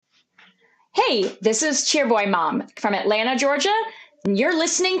Hey, this is Cheerboy Mom from Atlanta, Georgia, and you're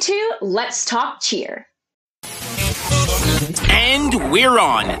listening to Let's Talk Cheer. And we're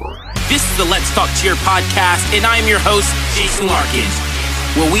on. This is the Let's Talk Cheer podcast, and I'm your host, Jason Larkins,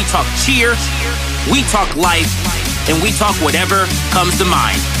 where we talk cheer, we talk life, and we talk whatever comes to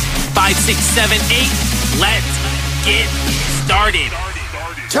mind. 5, 6, 7, 8, let's get started.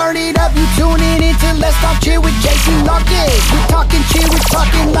 Turn it up, you tuning into Let's Talk Cheer with Jason Larkins. We're talking cheer, we're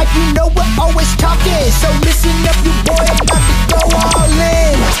talking like you know we're always talking. So listen up, you boy, about to go all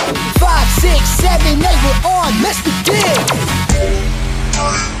in. 5, 6, 7, 8, we're on, let's begin.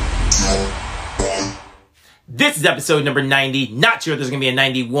 This is episode number 90. Not sure there's going to be a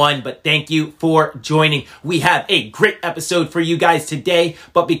 91, but thank you for joining. We have a great episode for you guys today,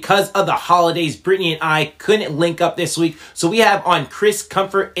 but because of the holidays, Brittany and I couldn't link up this week. So we have on Chris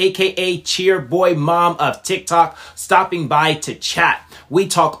Comfort, aka Cheer Boy Mom of TikTok, stopping by to chat. We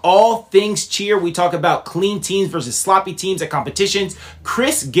talk all things cheer. We talk about clean teams versus sloppy teams at competitions.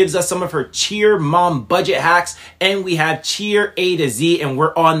 Chris gives us some of her cheer mom budget hacks, and we have cheer A to Z, and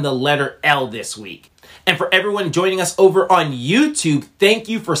we're on the letter L this week. And for everyone joining us over on YouTube, thank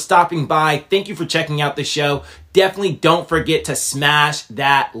you for stopping by. Thank you for checking out the show. Definitely don't forget to smash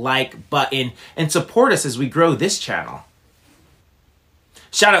that like button and support us as we grow this channel.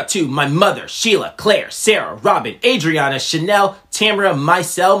 Shout out to my mother, Sheila, Claire, Sarah, Robin, Adriana, Chanel, Tamara,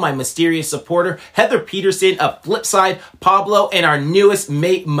 myself, my mysterious supporter, Heather Peterson of Flipside, Pablo, and our newest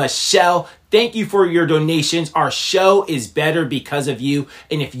mate, Michelle. Thank you for your donations. Our show is better because of you.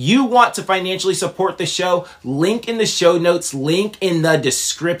 And if you want to financially support the show, link in the show notes, link in the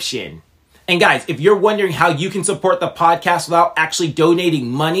description. And guys, if you're wondering how you can support the podcast without actually donating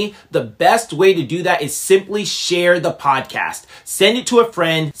money, the best way to do that is simply share the podcast. Send it to a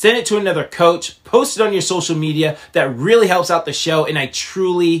friend, send it to another coach, post it on your social media. That really helps out the show, and I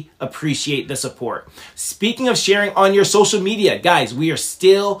truly appreciate the support. Speaking of sharing on your social media, guys, we are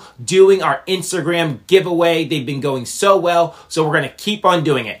still doing our Instagram giveaway. They've been going so well, so we're going to keep on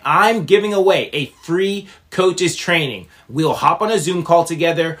doing it. I'm giving away a free coaches training. We'll hop on a Zoom call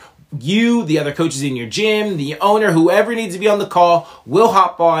together. You, the other coaches in your gym, the owner, whoever needs to be on the call, will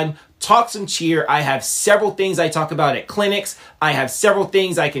hop on, talk some cheer. I have several things I talk about at clinics. I have several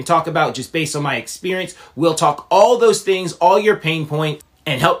things I can talk about just based on my experience. We'll talk all those things, all your pain points,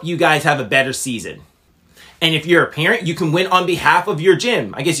 and help you guys have a better season. And if you're a parent, you can win on behalf of your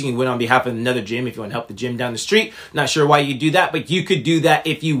gym. I guess you can win on behalf of another gym if you want to help the gym down the street. Not sure why you do that, but you could do that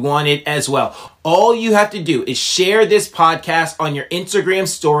if you wanted as well. All you have to do is share this podcast on your Instagram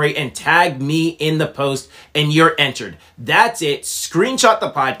story and tag me in the post, and you're entered. That's it. Screenshot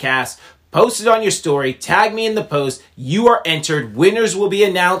the podcast, post it on your story, tag me in the post. You are entered. Winners will be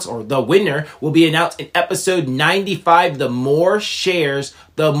announced, or the winner will be announced in episode 95. The more shares,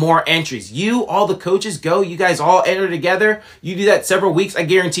 the more entries. You, all the coaches, go. You guys all enter together. You do that several weeks. I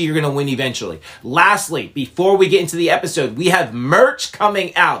guarantee you're going to win eventually. Lastly, before we get into the episode, we have merch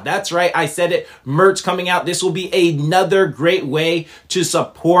coming out. That's right. I said it. Merch coming out. This will be another great way to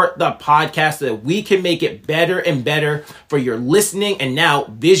support the podcast so that we can make it better and better for your listening and now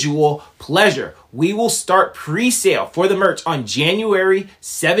visual pleasure. We will start pre-sale for the merch on January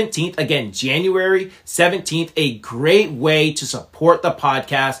 17th. Again, January 17th, a great way to support the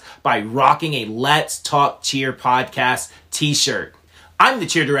podcast by rocking a Let's Talk Cheer podcast t-shirt. I'm the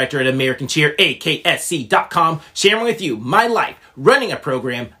cheer director at American Cheer, AKSC.com, sharing with you my life, running a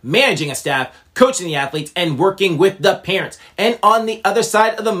program, managing a staff, coaching the athletes, and working with the parents. And on the other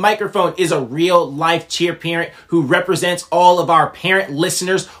side of the microphone is a real life cheer parent who represents all of our parent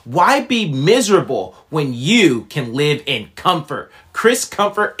listeners. Why be miserable when you can live in comfort? Chris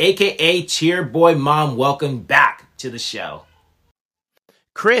Comfort, aka Cheer Boy Mom, welcome back to the show.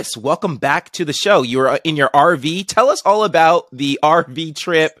 Chris, welcome back to the show. You're in your RV. Tell us all about the RV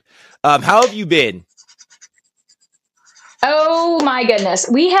trip. How have you been? Oh my goodness.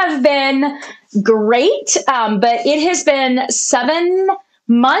 We have been great, but it has been 7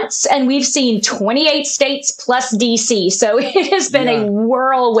 months and we've seen 28 states plus DC. So it has been a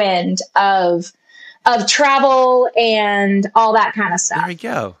whirlwind of travel and all that kind of stuff. There we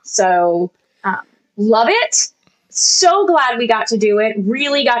go. So love it. So glad we got to do it.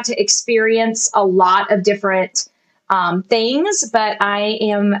 Really got to experience a lot of different things, but I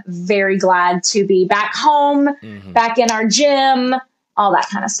am very glad to be back home, back in our gym, all that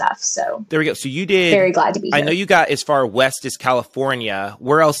kind of stuff. So there we go. So you did. Very glad to be here. I know you got as far west as California.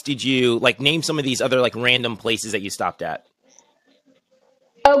 Where else did you name some of these other random places that you stopped at?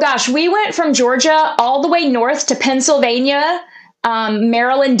 Oh gosh, we went from Georgia all the way north to Pennsylvania,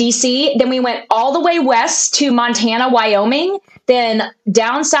 Maryland, DC. Then we went all the way west to Montana, Wyoming. then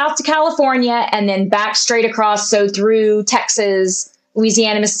down south to California, and then back straight across. So through Texas,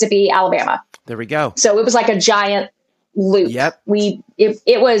 Louisiana, Mississippi, Alabama. There we go. So it was like a giant loop. Yep.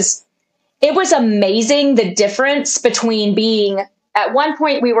 It was amazing, the difference between being, at one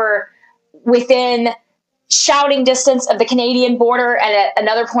point we were within shouting distance of the Canadian border, and at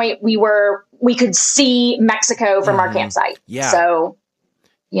another point we could see Mexico from our campsite. Yeah. So,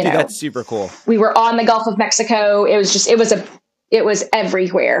 Dude, that's super cool. We were on the Gulf of Mexico. It was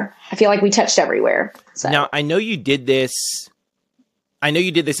everywhere. I feel like we touched everywhere. So. Now, I know you did this in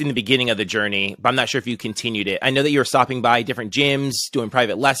the beginning of the journey, but I'm not sure if you continued it. I know that you were stopping by different gyms, doing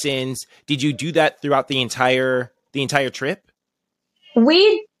private lessons. Did you do that throughout the entire trip?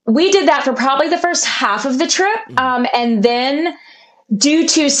 We did that for probably the first half of the trip. And then due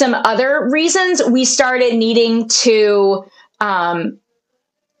to some other reasons, we started needing to,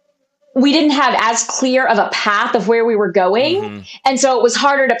 we didn't have as clear of a path of where we were going. And so it was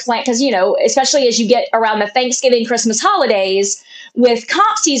harder to plan because, especially as you get around the Thanksgiving, Christmas holidays, with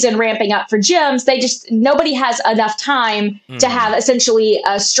comp season ramping up for gyms, nobody has enough time to have essentially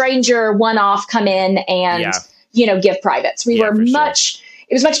a stranger one-off come in and, give privates. It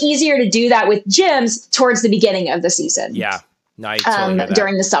was much easier to do that with gyms towards the beginning of the season. Yeah. Nice. Totally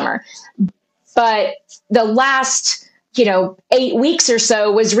during the summer. But the last, 8 weeks or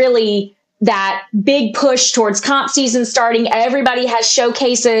so was really that big push towards comp season starting. Everybody has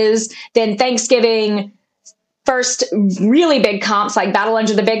showcases. Then Thanksgiving, first really big comps like Battle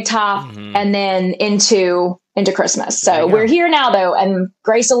Under the Big Top, and then into Christmas. So we're here now though, and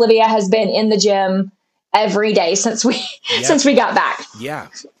Grace Olivia has been in the gym every day since we got back. Yeah.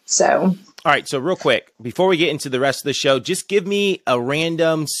 So all right, so real quick, before we get into the rest of the show, just give me a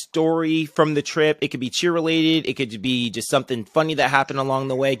random story from the trip. It could be cheer related. It could be just something funny that happened along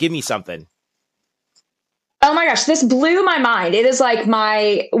the way. Give me something. Oh my gosh, this blew my mind. It is like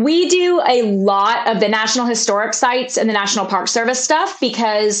we do a lot of the National Historic Sites and the National Park Service stuff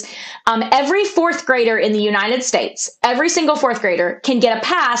because every fourth grader in the United States, every single fourth grader can get a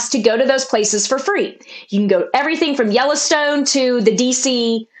pass to go to those places for free. You can go everything from Yellowstone to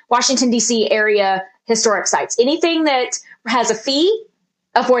the Washington, D.C. area historic sites. Anything that has a fee,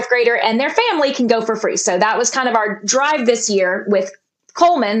 a fourth grader and their family can go for free. So that was kind of our drive this year with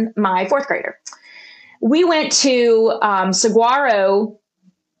Coleman, my fourth grader. We went to Saguaro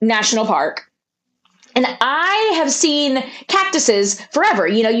National Park, and I have seen cactuses forever.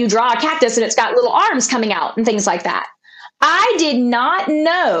 You draw a cactus and it's got little arms coming out and things like that. I did not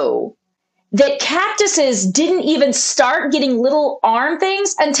know that cactuses didn't even start getting little arm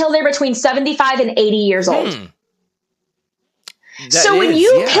things until they're between 75 and 80 years old. So when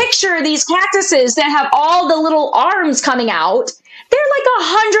you picture these cactuses that have all the little arms coming out, they're like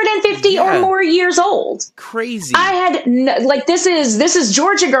 150 or more years old. Crazy. I had this is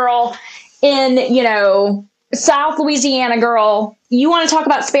Georgia girl in, South Louisiana girl. You want to talk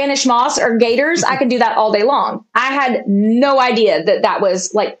about Spanish moss or gators? I could do that all day long. I had no idea that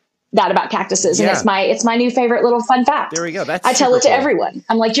was like that about cactuses. And it's my new favorite little fun fact. There we go. I tell it to everyone.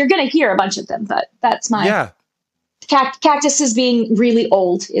 I'm like, you're going to hear a bunch of them, but that's my cactuses being really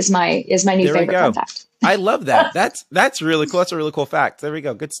old is my new favorite fun fact. I love that. That's really cool. That's a really cool fact. There we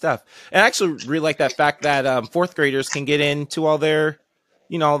go. Good stuff. And I actually really like that fact that fourth graders can get into all their,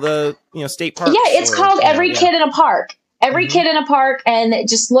 all the state parks. Yeah, it's called Every Kid in a Park. Every Kid in a Park, and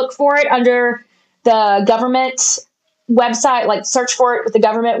just look for it under the government website. Like search for it with the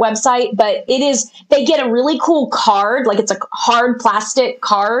government website. But they get a really cool card, like it's a hard plastic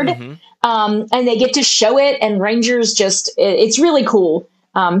card, and they get to show it. And rangers it's really cool.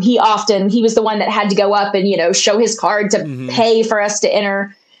 He was the one that had to go up and, show his card to pay for us to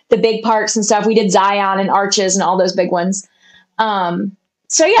enter the big parks and stuff. We did Zion and Arches and all those big ones.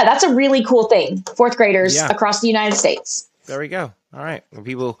 So yeah, that's a really cool thing. Fourth graders across the United States. There we go. All right.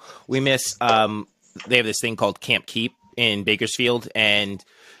 Well, we miss, they have this thing called Camp Keep in Bakersfield, and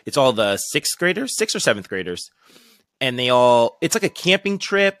it's all the sixth or seventh graders. And it's like a camping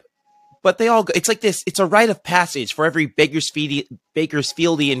trip. But they all go, it's like this, it's a rite of passage for every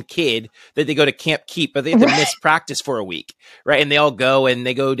Bakersfieldian kid that they go to Camp Keep, but they have to miss practice for a week, right? And they all go and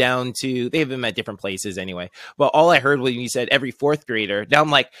they go down to, they have them at different places anyway. But all I heard when you said every fourth grader, now I'm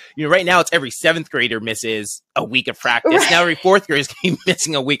like, right now it's every seventh grader misses a week of practice. Now every fourth grader is going to be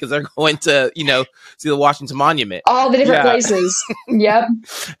missing a week because they're going to, see the Washington Monument. All the different places. Yep.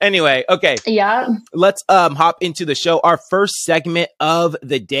 Anyway, okay. Yeah. Let's hop into the show. Our first segment of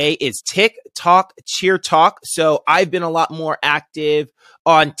the day is TikTok Cheer Talk. So I've been a lot more active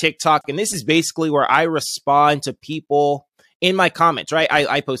on TikTok, and this is basically where I respond to people in my comments, right?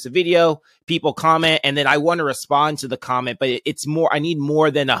 I post a video, people comment, and then I want to respond to the comment, but it's more, I need more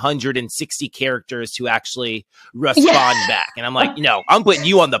than 160 characters to actually respond back. And I'm like, I'm putting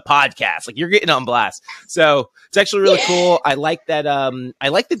you on the podcast. Like, you're getting on blast. So it's actually really cool. I like that. I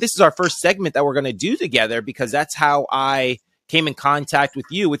like that this is our first segment that we're going to do together, because that's how I came in contact with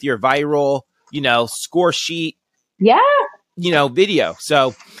you with your viral, score sheet, video.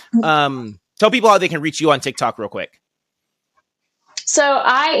 So, tell people how they can reach you on TikTok real quick. So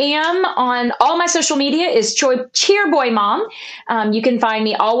I am on all my social media is Cheerboy Mom. You can find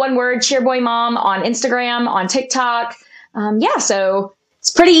me all one word, Cheerboy Mom, on Instagram, on TikTok. So it's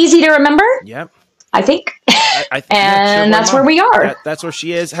pretty easy to remember. Yep. I think. And that's where we are. That's where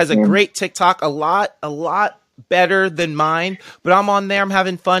she is. Has a great TikTok, a lot better than mine, but I'm on there. I'm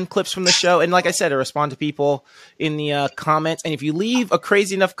having fun, clips from the show. And like I said, I respond to people in the comments. And if you leave a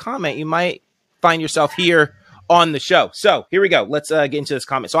crazy enough comment, you might find yourself here on the show. So here we go. Let's get into this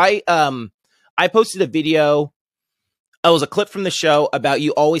comment. So I posted a video. It was a clip from the show about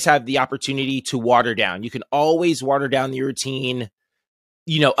you always have the opportunity to water down. You can always water down the routine,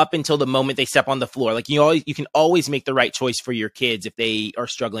 up until the moment they step on the floor. Like you can always make the right choice for your kids if they are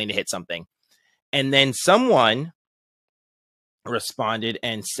struggling to hit something. And then someone responded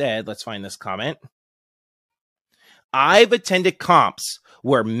and said, let's find this comment. I've attended comps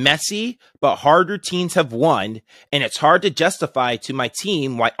where messy but hard routines have won, and it's hard to justify to my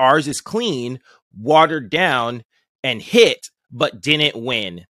team why ours is clean, watered down, and hit, but didn't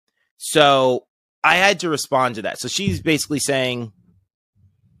win. So I had to respond to that. So she's basically saying,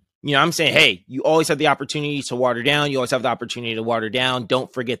 I'm saying, hey, you always have the opportunity to water down. You always have the opportunity to water down.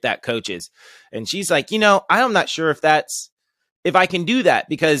 Don't forget that, coaches. And she's like, I'm not sure if I can do that,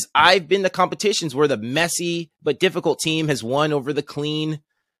 because I've been to competitions where the messy but difficult team has won over the clean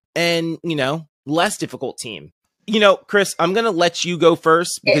and, less difficult team. Chris, I'm going to let you go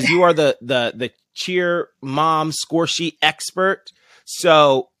first because you are the cheer mom score sheet expert.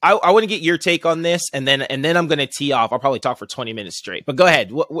 So I want to get your take on this, and then I'm going to tee off. I'll probably talk for 20 minutes straight, but go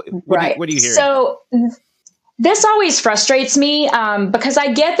ahead. What are you hearing? So this always frustrates me because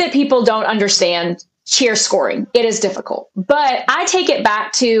I get that people don't understand cheer scoring. It is difficult, but I take it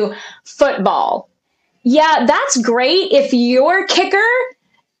back to football. Yeah, that's great if your kicker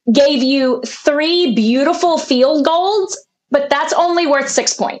gave you 3 beautiful field goals, but that's only worth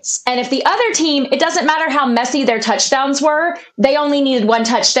 6 points. And if the other team, it doesn't matter how messy their touchdowns were, they only needed 1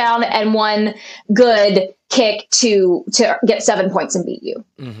 touchdown and 1 good kick to get 7 points and beat you.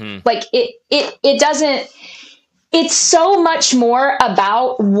 Mm-hmm. Like it doesn't. It's so much more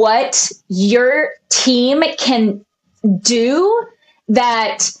about what your team can do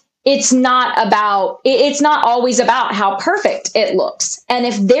that it's not always about how perfect it looks. And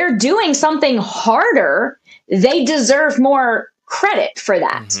if they're doing something harder, they deserve more credit for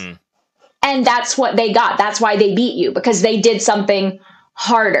that. Mm-hmm. And that's what they got. That's why they beat you, because they did something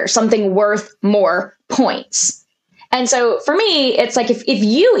harder, something worth more points. And so for me, it's like if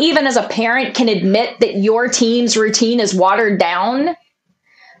you, even as a parent, can admit that your team's routine is watered down,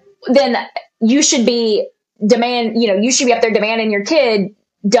 then you should be you should be up there demanding your kid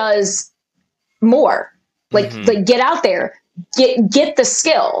does more. Like get out there, get the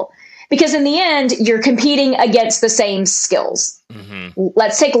skill. Because in the end, you're competing against the same skills. Mm-hmm.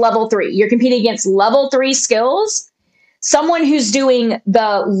 Let's take level 3. You're competing against level 3 skills. Someone who's doing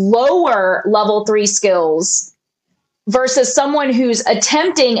the lower level 3 skills versus someone who's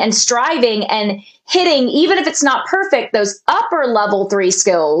attempting and striving and hitting, even if it's not perfect, those upper level 3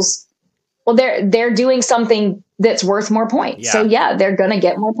 skills. Well, they're doing something that's worth more points. Yeah. So yeah, they're going to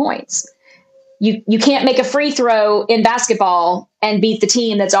get more points. You can't make a free throw in basketball and beat the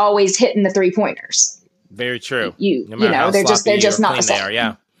team that's always hitting the 3-pointers. Very true. They're just not the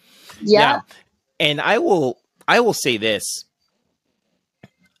same. Yeah. And I will say this.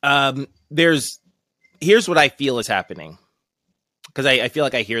 Here's what I feel is happening, because I feel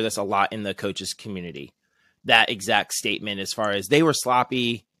like I hear this a lot in the coaches community. That exact statement, as far as they were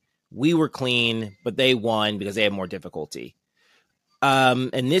sloppy, we were clean, but they won because they had more difficulty.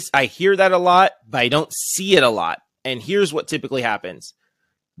 And I hear that a lot, but I don't see it a lot. And here's what typically happens.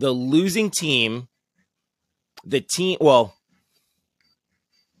 The losing team, the team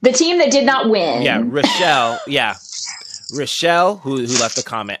that did not win. Yeah, Rochelle, who left the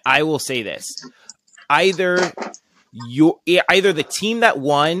comment. I will say this. Either the team that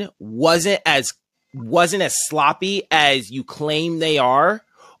won wasn't as sloppy as you claim they are,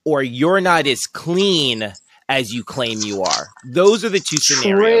 or you're not as clean as you claim you are. Those are the 2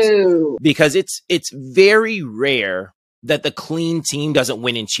 scenarios. True. Because it's very rare that the clean team doesn't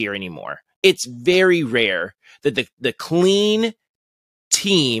win in cheer anymore. It's very rare that the clean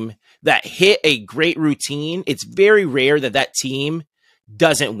team that hit a great routine, it's very rare that that team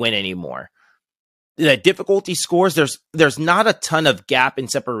doesn't win anymore. The difficulty scores, there's not a ton of gap in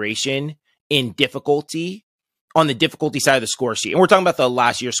separation in difficulty on the difficulty side of the score sheet. And we're talking about the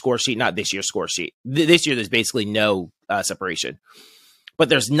last year's score sheet, not this year's score sheet. This year, there's basically no separation. But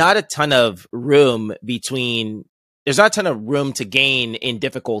there's not a ton of room there's not a ton of room to gain in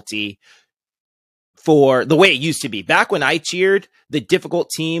difficulty for the way it used to be. Back when I cheered, the difficult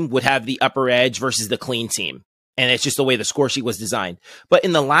team would have the upper edge versus the clean team. And it's just the way the score sheet was designed. But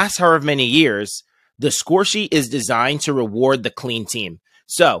in the last however many years, the score sheet is designed to reward the clean team.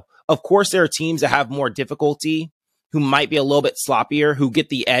 So, of course, there are teams that have more difficulty who might be a little bit sloppier, who get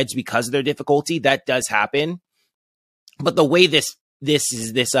the edge because of their difficulty. That does happen. But the way this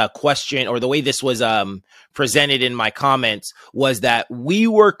question, or the way this was presented in my comments, was that we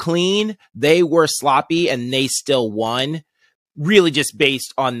were clean, they were sloppy, and they still won. Really, just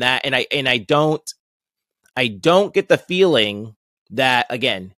based on that, and I don't get the feeling that,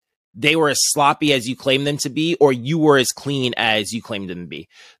 again, they were as sloppy as you claim them to be, or you were as clean as you claimed them to be.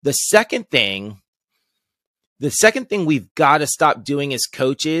 The second thing we've got to stop doing as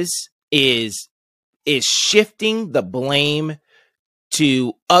coaches is shifting the blame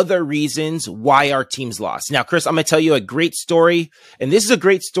to other reasons why our teams lost. Now, Chris, I'm going to tell you a great story, and this is a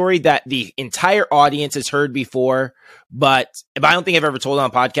great story that the entire audience has heard before, but I don't think I've ever told it on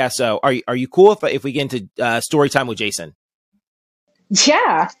a podcast. So are you cool if we get into story time with Jason?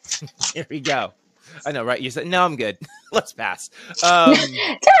 Yeah. Here we go. I know, right? You said, no, I'm good. Let's pass.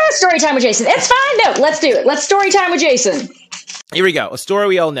 Story time with Jason. It's fine. No, let's do it. Let's story time with Jason. Here we go. A story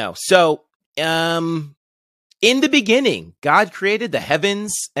we all know. So, in the beginning, God created the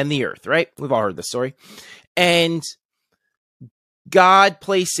heavens and the earth, right? We've all heard this story. And God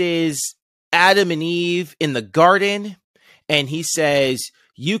places Adam and Eve in the garden, and he says,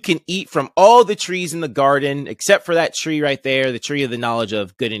 you can eat from all the trees in the garden, except for that tree right there, the tree of the knowledge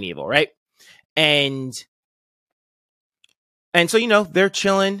of good and evil, right? And so, they're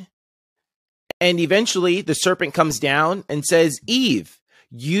chilling. And eventually the serpent comes down and says, Eve,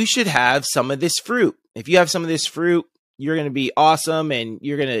 you should have some of this fruit. If you have some of this fruit, you're going to be awesome. And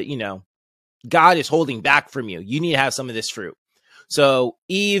you're going to, God is holding back from you. You need to have some of this fruit. So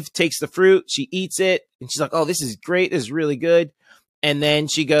Eve takes the fruit, she eats it, and she's like, oh, this is great. This is really good. And then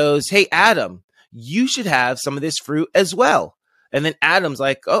she goes, hey, Adam, you should have some of this fruit as well. And then Adam's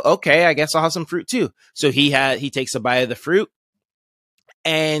like, oh, okay, I guess I'll have some fruit too. So he takes a bite of the fruit.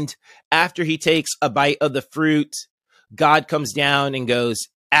 And after he takes a bite of the fruit, God comes down and goes,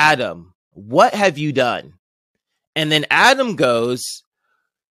 Adam, what have you done? And then Adam goes,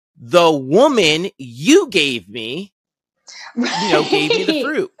 the woman you gave me, gave me the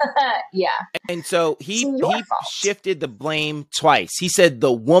fruit. Yeah. And so he shifted the blame twice. He said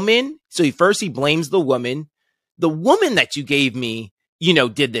the woman. So he blames the woman that you gave me,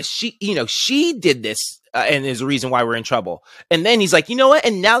 did this. She did this. And there's a reason why we're in trouble. And then he's like, you know what?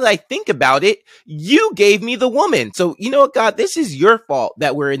 And now that I think about it, you gave me the woman. So, you know what, God, this is your fault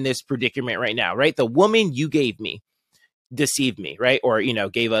that we're in this predicament right now, right? The woman you gave me deceived me, right? Or,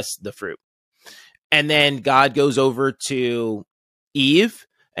 gave us the fruit. And then God goes over to Eve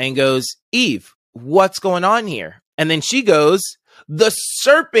and goes, Eve, what's going on here? And then she goes, the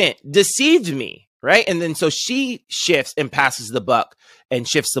serpent deceived me, right? And then so she shifts and passes the buck and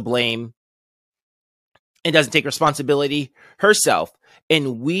shifts the blame and doesn't take responsibility herself.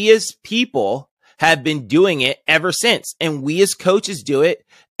 And we as people have been doing it ever since. And we as coaches do it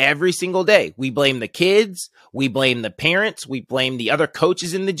every single day. We blame the kids. We blame the parents. We blame the other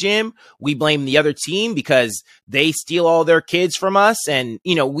coaches in the gym. We blame the other team because they steal all their kids from us. And,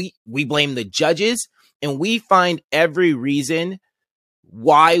 we blame the judges. And we find every reason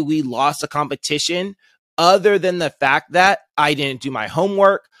why we lost a competition other than the fact that I didn't do my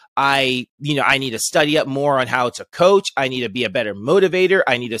homework. I need to study up more on how to coach. I need to be a better motivator.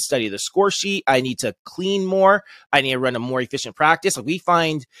 I need to study the score sheet. I need to clean more. I need to run a more efficient practice. We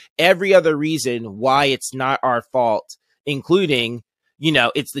find every other reason why it's not our fault, including,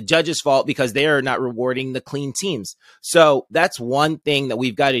 it's the judge's fault because they are not rewarding the clean teams. So that's one thing that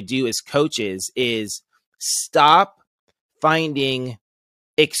we've got to do as coaches is stop finding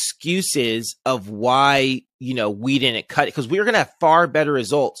excuses of why, we didn't cut it, because we're going to have far better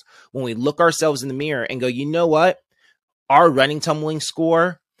results when we look ourselves in the mirror and go, you know what? Our running tumbling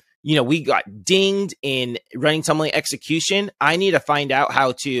score, we got dinged in running tumbling execution. I need to find out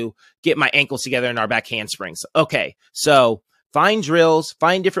how to get my ankles together in our back handsprings. Okay. So find drills,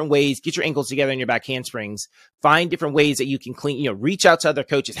 find different ways, get your ankles together in your back handsprings, find different ways that you can clean, reach out to other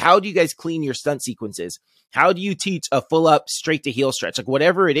coaches. How do you guys clean your stunt sequences? How do you teach a full up straight to heel stretch? Like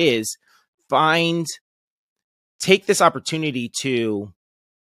whatever it is, take this opportunity to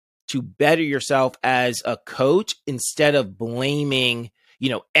better yourself as a coach instead of blaming,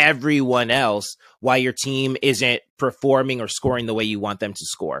 everyone else why your team isn't performing or scoring the way you want them to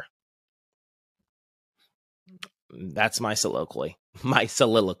score. That's my soliloquy.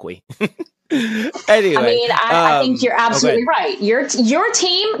 Anyway, I think you're absolutely right. Your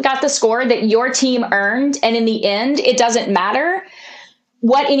team got the score that your team earned, and in the end, it doesn't matter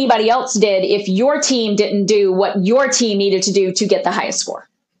what anybody else did if your team didn't do what your team needed to do to get the highest score.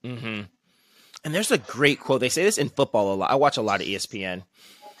 Mm-hmm. And there's a great quote. They say this in football a lot. I watch a lot of ESPN.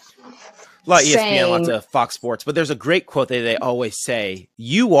 Lots of Fox Sports. But there's a great quote that they always say,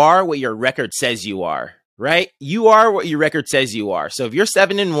 you are what your record says you are, right? You are what your record says you are. So if you're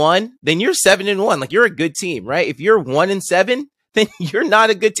 7-1, then you're 7-1. Like, you're a good team, right? If you're 1-7, then you're not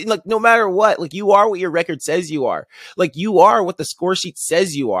a good team. Like, no matter what, like, you are what your record says you are. Like, you are what the score sheet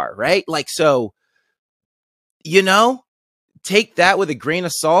says you are, right? Like, so, take that with a grain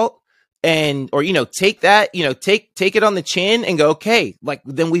of salt. Take that, take it on the chin and go, okay, like,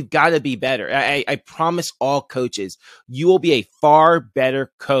 then we've got to be better. I promise all coaches, you will be a far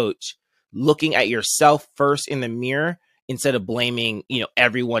better coach looking at yourself first in the mirror instead of blaming,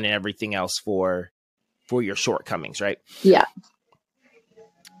 everyone and everything else for your shortcomings. Right. Yeah.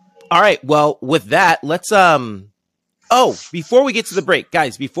 All right. Well, with that, let's, before we get to the break,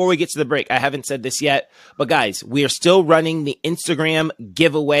 guys, I haven't said this yet, but guys, we are still running the Instagram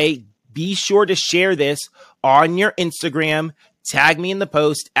giveaway. Be sure to share this on your Instagram. Tag me in the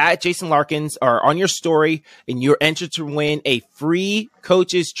post at Jason Larkins or on your story, and you're entered to win a free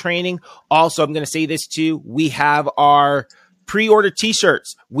coaches training. Also, I'm going to say this too. We have our pre-order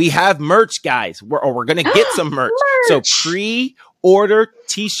t-shirts. We have merch, guys. We're going to get some merch. So pre-order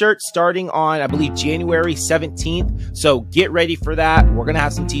t-shirts starting on, I believe, January 17th. So get ready for that. We're going to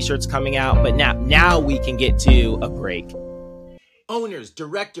have some t-shirts coming out, but now we can get to a break. Owners,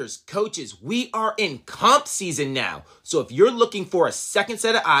 directors, coaches, we are in comp season now. So if you're looking for a second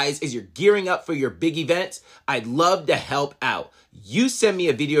set of eyes as you're gearing up for your big events, I'd love to help out. You send me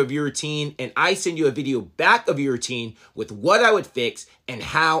a video of your routine and I send you a video back of your routine with what I would fix and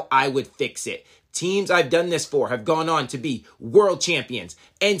how I would fix it. Teams I've done this for have gone on to be world champions,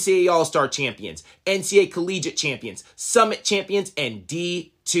 NCAA All-Star champions, NCAA collegiate champions, summit champions, and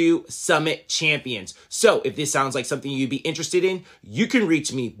D2 summit champions. So if this sounds like something you'd be interested in, you can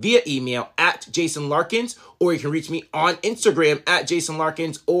reach me via email at Jason Larkins, or you can reach me on Instagram at Jason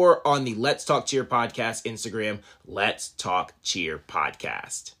Larkins, or on the Let's Talk Cheer podcast Instagram, Let's Talk Cheer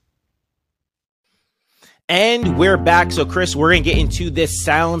podcast. And we're back. So, Chris, we're going to get into this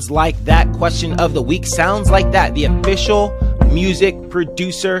Sounds Like That question of the week. Sounds Like That, the official music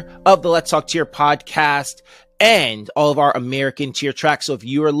producer of the Let's Talk Cheer podcast and all of our American cheer tracks. So if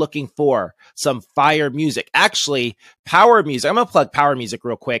you are looking for some fire music, actually, Power Music, I'm going to plug Power Music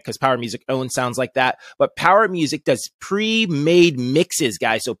real quick because Power Music owns Sounds Like That. But Power Music does pre-made mixes,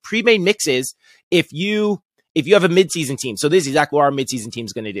 guys. So pre-made mixes, if you have a midseason team. So this is exactly what our midseason team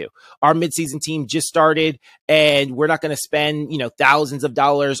is going to do. Our midseason team just started, and we're not going to spend, thousands of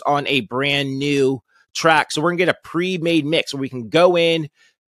dollars on a brand new track. So we're going to get a pre-made mix where we can go in,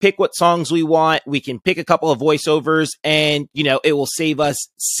 pick what songs we want. We can pick a couple of voiceovers, and, it will save us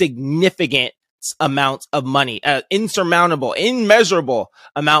significant amounts of money, insurmountable, immeasurable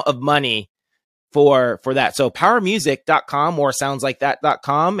amount of money for that. So powermusic.com or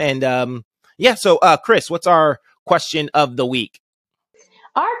soundslikeThat.com. And, so, Chris, what's our question of the week?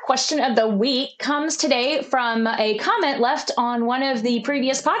 Our question of the week comes today from a comment left on one of the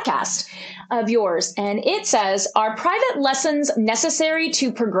previous podcasts of yours. And it says, are private lessons necessary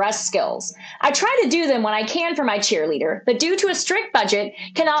to progress skills? I try to do them when I can for my cheerleader, but due to a strict budget,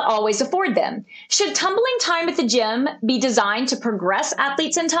 cannot always afford them. Should tumbling time at the gym be designed to progress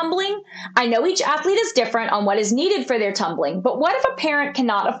athletes in tumbling? I know each athlete is different on what is needed for their tumbling, but what if a parent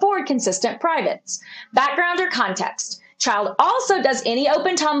cannot afford consistent privates? Background or context? Child also does any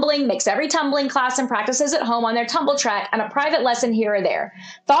open tumbling, makes every tumbling class and practices at home on their tumble track and a private lesson here or there.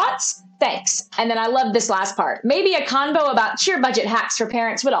 Thoughts? Thanks. And then I love this last part. Maybe a convo about cheer budget hacks for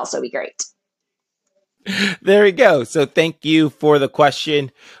parents would also be great. There we go. So thank you for the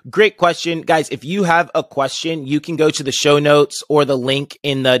question. Great question. Guys, if you have a question, you can go to the show notes or the link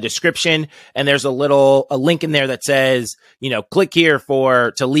in the description. And there's a link in there that says, click here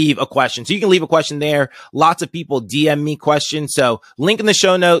to leave a question. So you can leave a question there. Lots of people DM me questions. So link in the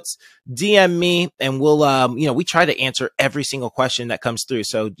show notes, DM me, and we'll, we try to answer every single question that comes through.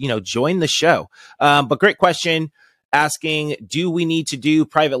 So, join the show. But great question. Asking, do we need to do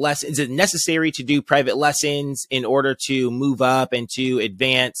private lessons? Is it necessary to do private lessons in order to move up and to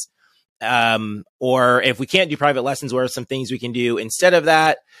advance? Or if we can't do private lessons, what are some things we can do instead of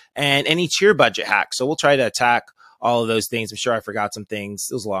that? And any cheer budget hacks. So we'll try to attack all of those things. I'm sure I forgot some things.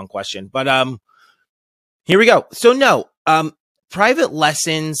 It was a long question, but here we go. So no, private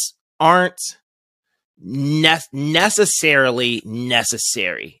lessons aren't necessarily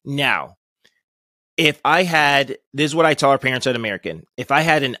necessary. Now, this is what I tell our parents at American. If I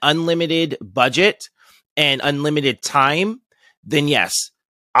had an unlimited budget and unlimited time, then yes,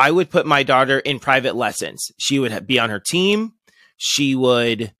 I would put my daughter in private lessons. She would be on her team. She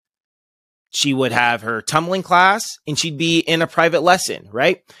would have her tumbling class, and she'd be in a private lesson,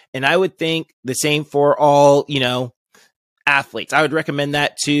 right? And I would think the same for all, athletes. I would recommend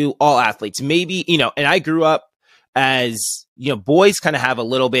that to all athletes. Maybe, and I grew up as, boys kind of have a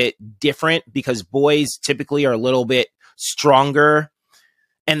little bit different because boys typically are a little bit stronger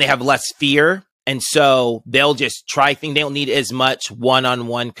and they have less fear. And so they'll just try things. They don't need as much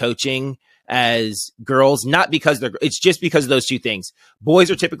one-on-one coaching as girls, it's just because of those two things. Boys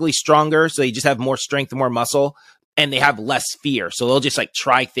are typically stronger, so they just have more strength and more muscle, and they have less fear. So they'll just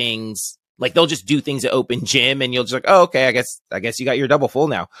try things, they'll just do things at open gym, and you'll just oh, okay, I guess you got your double full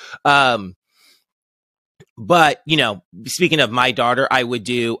now. But, speaking of my daughter,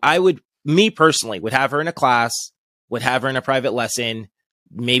 me personally would have her in a class, would have her in a private lesson,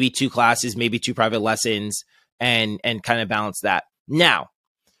 maybe 2 classes, maybe 2 private lessons, and kind of balance that. Now,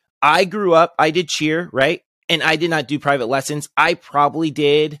 I grew up, I did cheer, right? And I did not do private lessons. I probably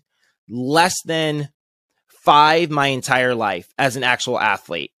did less than 5 my entire life as an actual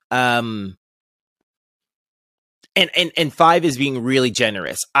athlete. And 5 is being really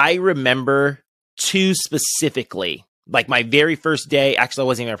generous. I remember 2 specifically, my very first day. Actually, I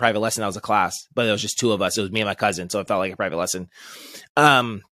wasn't even a private lesson. I was a class, but it was just 2 of us. It was me and my cousin. So it felt like a private lesson.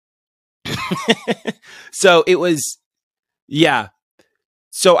 So it was, yeah.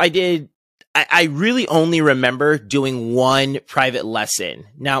 So I really only remember doing 1 private lesson.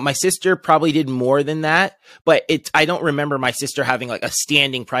 Now, my sister probably did more than that, but I don't remember my sister having a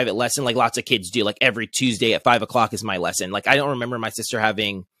standing private lesson like lots of kids do. Every Tuesday at 5:00 is my lesson. I don't remember my sister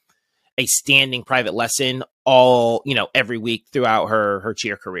having a standing private lesson all, every week throughout her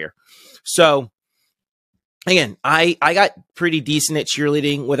cheer career. So again, I got pretty decent at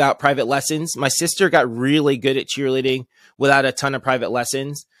cheerleading without private lessons. My sister got really good at cheerleading without a ton of private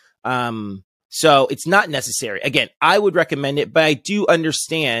lessons. So it's not necessary. Again, I would recommend it, but I do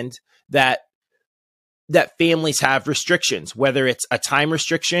understand that families have restrictions, whether it's a time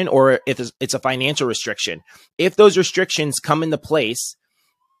restriction or if it's a financial restriction. If those restrictions come into place,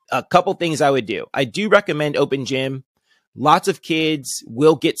 a couple things I would do. I do recommend open gym. Lots of kids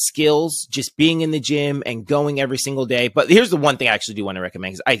will get skills just being in the gym and going every single day. But here's the one thing I actually do want to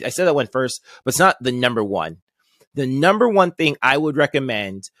recommend. I said that one first, but it's not the number one. The number one thing I would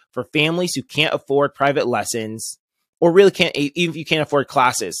recommend for families who can't afford private lessons, or really can't, even if you can't afford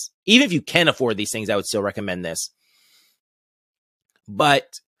classes, even if you can afford these things, I would still recommend this.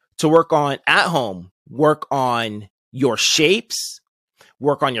 But to work on at home, work on your shapes,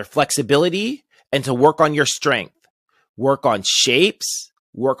 work on your flexibility, and to work on your strength. Work on shapes,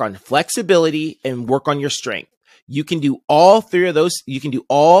 work on flexibility, and work on your strength. You can do all 3 of those. You can do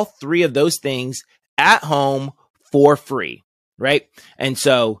all 3 of those things at home for free, right? And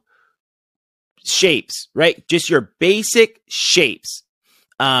so shapes, right? Just your basic shapes.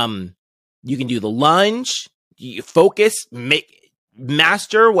 You can do the lunge, you focus,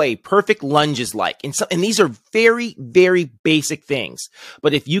 master what a perfect lunge is like. And these are very, very basic things.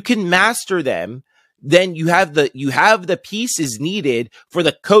 But if you can master them, then you have the pieces needed for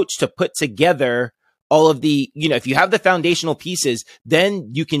the coach to put together all of the, if you have the foundational pieces, then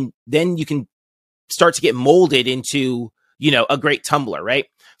you can start to get molded into, a great tumbler, right?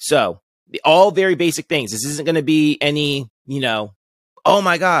 So all very basic things. This isn't going to be any, oh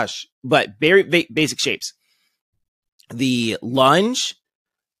my gosh, but very basic shapes. The lunge,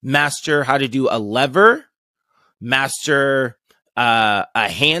 master how to do a lever, master a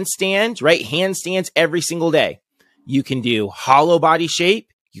handstand, right? Handstands every single day. You can do hollow body shape.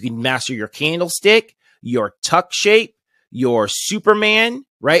 You can master your candlestick, your tuck shape, your Superman,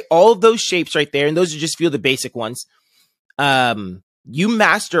 right? All of those shapes right there. And those are just a few of the basic ones. You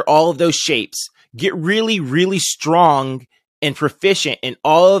master all of those shapes, get really, really strong and proficient in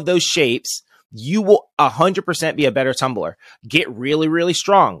all of those shapes. You will 100% be a better tumbler. Get really, really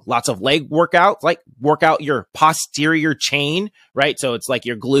strong. Lots of leg workouts, like work out your posterior chain, right? So it's like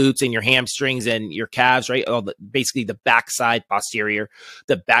your glutes and your hamstrings and your calves, right? Basically the backside posterior,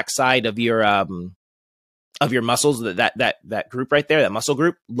 the backside of your muscles, that group right there, that muscle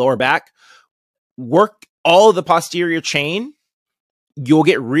group, lower back. Work all of the posterior chain. You'll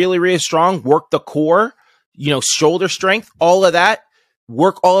get really, really strong. Work the core, shoulder strength, all of that.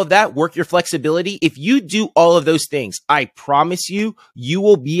 Work all of that, work your flexibility. If you do all of those things, I promise you, you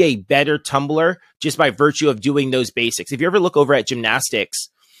will be a better tumbler just by virtue of doing those basics. If you ever look over at gymnastics,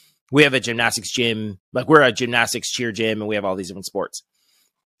 we have a gymnastics gym, like we're a gymnastics cheer gym and we have all these different sports.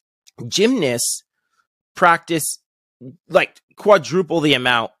 Gymnasts practice like quadruple the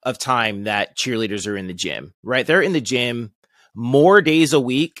amount of time that cheerleaders are in the gym, right? They're in the gym more days a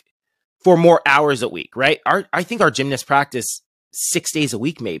week for more hours a week, right? I think our gymnasts practice 6 days a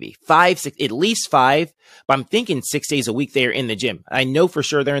week, maybe 5, 6, at least 5, but I'm thinking 6 days a week they're in the gym. I know for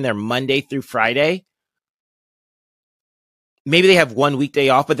sure they're in there Monday through Friday. Maybe they have one weekday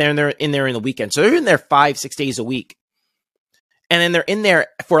off, but they're in there in the weekend. So they're in there 5, 6 days a week. And then they're in there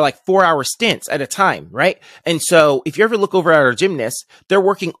for like 4-hour stints at a time, right? And so if you ever look over at our gymnasts, they're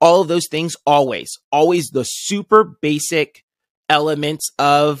working all of those things always the super basic elements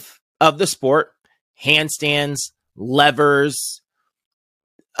of the sport, handstands, levers,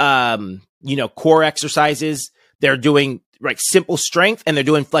 core exercises. They're doing like simple strength and they're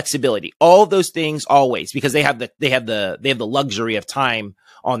doing flexibility. All those things always, because they have the luxury of time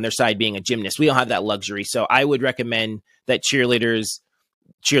on their side being a gymnast. We don't have that luxury. So I would recommend that cheerleaders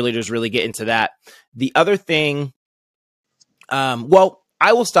really get into that. The other thing, I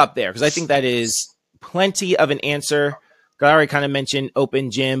will stop there because I think that is plenty of an answer. I already kind of mentioned open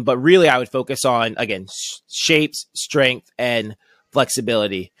gym, but really I would focus on, again, shapes, strength, and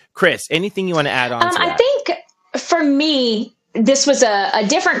flexibility. Chris, anything you want to add on to that? I think for me, this was a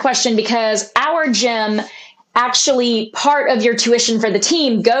different question because our gym, actually part of your tuition for the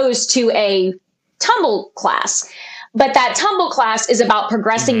team goes to a tumble class. But that tumble class is about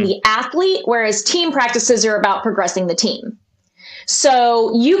progressing the athlete, whereas team practices are about progressing the team.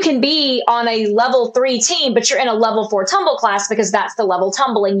 So you can be on a level 3 team, but you're in a level 4 tumble class because that's the level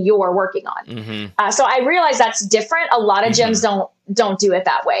tumbling you're working on. So I realize that's different. A lot of gyms don't do it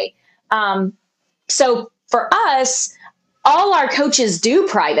that way. So for us, all our coaches do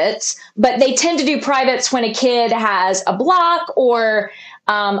privates, but they tend to do privates when a kid has a block or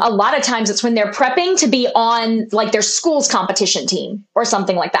a lot of times it's when they're prepping to be on like their school's competition team or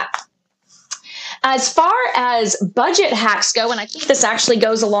something like that. As far as budget hacks go, and I think this actually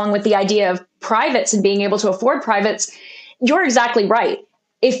goes along with the idea of privates and being able to afford privates, you're exactly right.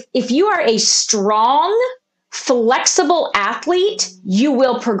 If you are a strong, flexible athlete, you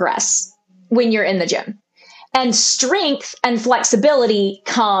will progress when you're in the gym. And strength and flexibility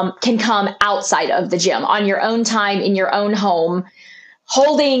can come outside of the gym on your own time, in your own home,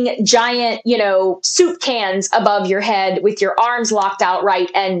 holding giant, soup cans above your head with your arms locked out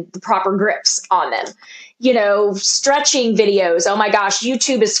right and the proper grips on them. Stretching videos. Oh my gosh,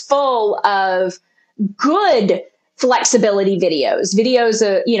 YouTube is full of good flexibility videos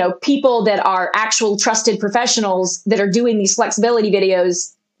of, people that are actual trusted professionals that are doing these flexibility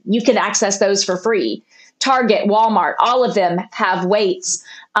videos. You can access those for free. Target, Walmart, all of them have weights.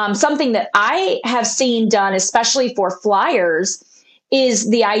 Something that I have seen done, especially for flyers, is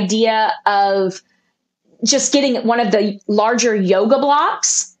the idea of just getting one of the larger yoga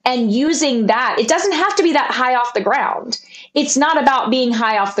blocks and using that. It doesn't have to be that high off the ground. It's not about being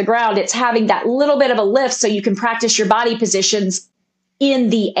high off the ground. It's having that little bit of a lift so you can practice your body positions in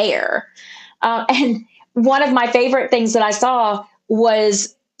the air. And one of my favorite things that I saw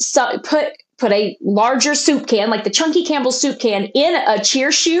was put a larger soup can, like the Chunky Campbell soup can, in a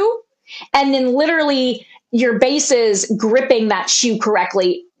cheer shoe, and then literally your bases gripping that shoe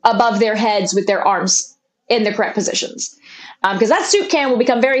correctly above their heads with their arms in the correct positions. Because that soup can will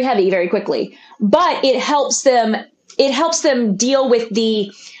become very heavy very quickly, but it helps them deal with the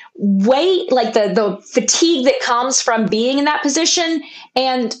weight, like the fatigue that comes from being in that position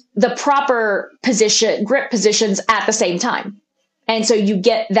and the proper grip positions at the same time. And so you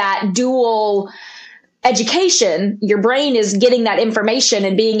get that dual education. Your brain is getting that information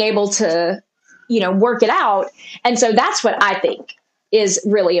and being able to, work it out. And so that's what I think is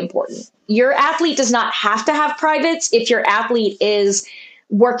really important. Your athlete does not have to have privates if your athlete is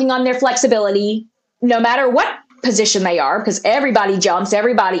working on their flexibility, no matter what position they are, because everybody jumps,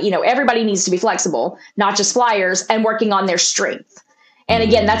 everybody needs to be flexible, not just flyers, and working on their strength. And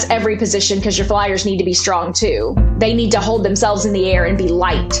again, that's every position, because your flyers need to be strong too. They need to hold themselves in the air and be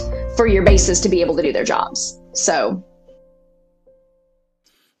light for your bases to be able to do their jobs. So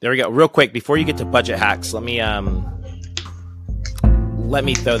there we go. Real quick, before you get to budget hacks, let me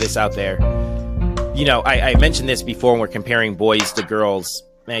throw this out there. I mentioned this before when we're comparing boys to girls.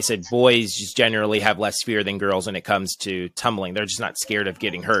 And I said boys just generally have less fear than girls when it comes to tumbling. They're just not scared of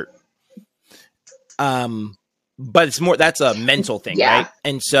getting hurt. But that's a mental thing, right?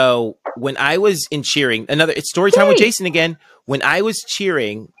 And so when I was in cheering, it's story time with Jason again. When I was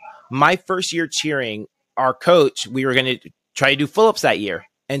cheering, my first year cheering, our coach, we were going to try to do pull-ups that year.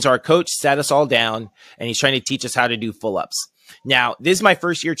 And so our coach sat us all down and he's trying to teach us how to do pull-ups. Now, this is my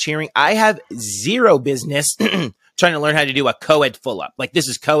first year cheering. I have zero business trying to learn how to do a co-ed pull-up. Like, this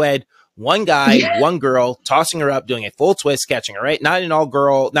is co-ed, one guy, one girl, tossing her up, doing a full twist, catching her, right? Not an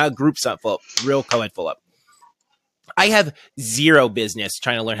all-girl, not a group stunt pull-up, real co-ed pull-up. I have zero business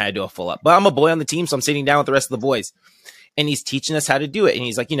trying to learn how to do a pull-up. But I'm a boy on the team, so I'm sitting down with the rest of the boys. And he's teaching us how to do it. And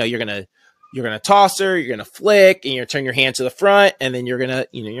he's like, you're going to toss her, you're going to flick, and you're going to turn your hand to the front, and then you're going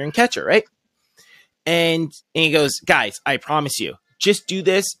to catch her, right? And he goes, guys, I promise you, just do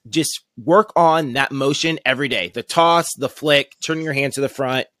this. Just work on that motion every day. The toss, the flick, turning your hand to the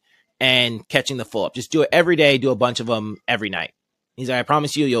front, and catching the pull-up. Just do it every day. Do a bunch of them every night. He's like, I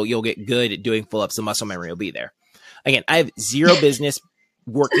promise you, you'll get good at doing pull-ups. The muscle memory will be there. Again, I have zero business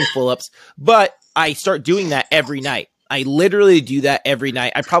working pull-ups, but I start doing that every night. I literally do that every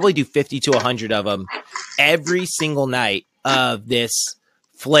night. I probably do 50 to 100 of them every single night of this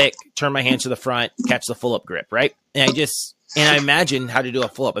flick, turn my hand to the front, catch the pull-up grip, right? And I imagine how to do a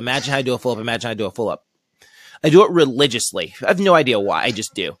pull-up. Imagine how to do a pull-up. Imagine how to do a pull-up. I do it religiously. I have no idea why. I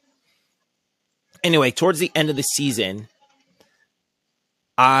just do. Anyway, towards the end of the season,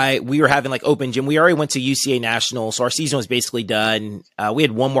 we were having like open gym. We already went to UCA Nationals, so our season was basically done. We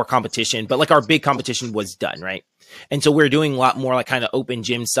had one more competition, but like our big competition was done, right? And so we were doing a lot more like kind of open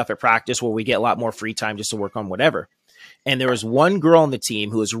gym stuff at practice where we get a lot more free time just to work on whatever. And there was one girl on the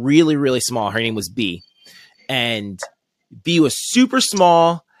team who was really, really small. Her name was B. And B was super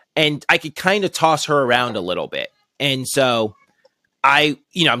small, and I could kind of toss her around a little bit. And so I'm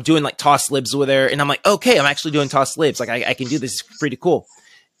doing like toss libs with her, and I'm like, okay, I'm actually doing toss libs. Like I can do this. It's pretty cool.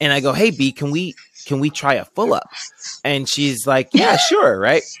 And I go, hey B, can we try a full up? And she's like, yeah, sure.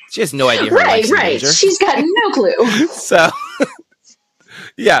 Right. She has no idea. Right. She's got no clue. So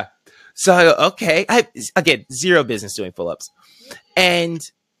yeah. So I go, okay. Again, zero business doing pull ups. And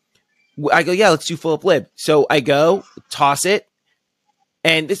I go, yeah, let's do full up lib. So I go toss it.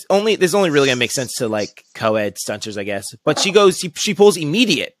 And this only really gonna make sense to like co-ed stunters, I guess. But she pulls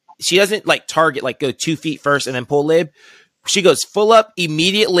immediate. She doesn't like target, like go 2 feet first and then pull lib. She goes full up,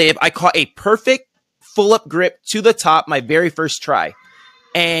 immediate lib. I caught a perfect full up grip to the top my very first try.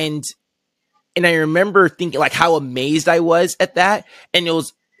 And I remember thinking like how amazed I was at that. And it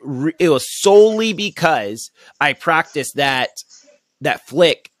was solely because I practiced that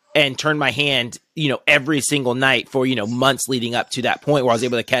flick and turned my hand, every single night for, months leading up to that point where I was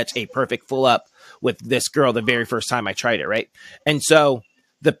able to catch a perfect full up with this girl the very first time I tried it. Right. And so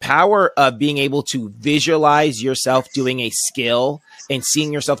the power of being able to visualize yourself doing a skill and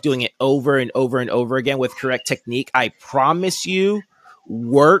seeing yourself doing it over and over and over again with correct technique, I promise you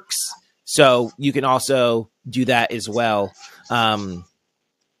works. So you can also do that as well. And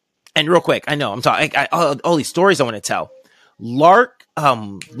real quick, I know I'm talking all these stories I want to tell. Lark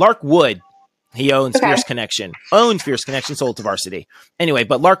Wood, he owns Fierce Connection. Sold to Varsity. Anyway,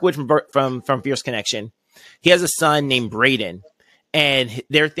 but Lark Wood from Fierce Connection, he has a son named Braden, and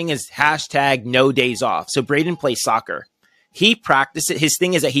their thing is #NoDaysOff. So Braden plays soccer. He practices. His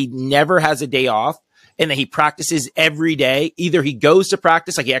thing is that he never has a day off, and that he practices every day. Either he goes to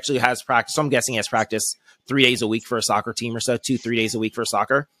practice, like he actually has practice. So I'm guessing he has practice 3 days a week for a soccer team or so, 2-3 days a week for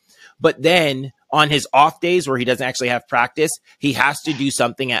soccer. But then on his off days where he doesn't actually have practice, he has to do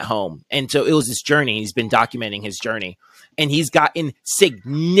something at home. And so it was this journey. He's been documenting his journey, and he's gotten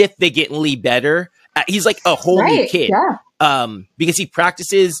significantly better. He's like a whole new kid. Yeah. Because he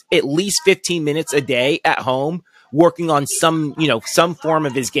practices at least 15 minutes a day at home, working on some form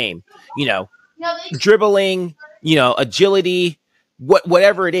of his game, dribbling, agility,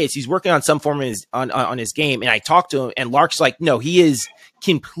 whatever it is. He's working on some form of his game. And I talked to him, and Lark's like, no, he is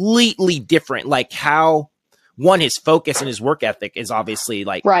completely different. Like how his focus and his work ethic is obviously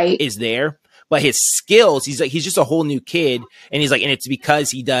is there, but his skills, he's just a whole new kid. And he's like, and it's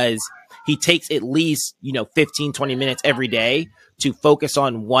because he takes at least, 15, 20 minutes every day to focus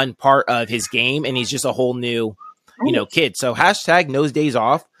on one part of his game. And he's just a whole new kids. So hashtag nose days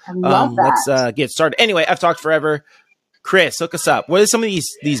off. I love that. Let's get started. Anyway, I've talked forever. Chris, hook us up. What are some of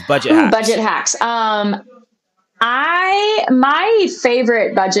these budget hacks? Budget hacks. My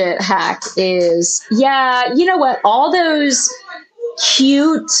favorite budget hack is, you know what? All those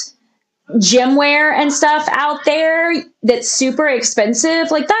cute gym wear and stuff out there that's super expensive,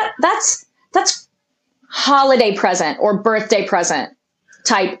 like that's holiday present or birthday present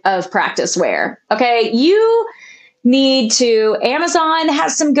type of practice wear. Okay. You need to, Amazon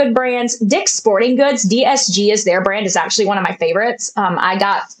has some good brands. Dick's Sporting Goods, DSG is their brand, is actually one of my favorites. I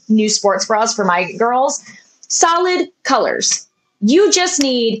got new sports bras for my girls. Solid colors. You just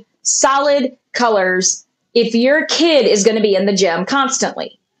need solid colors if your kid is going to be in the gym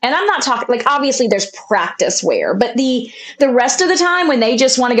constantly. And I'm not talking, like, obviously there's practice wear, but the rest of the time when they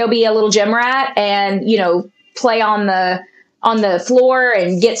just want to go be a little gym rat and, play on the floor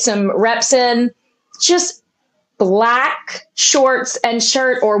and get some reps in, just black shorts and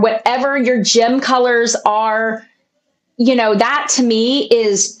shirt or whatever your gym colors are, that to me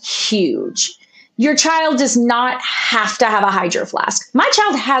is huge. Your child does not have to have a Hydro Flask.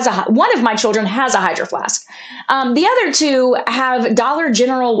 One of my children has a Hydro Flask. The other two have Dollar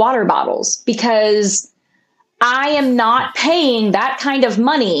General water bottles because I am not paying that kind of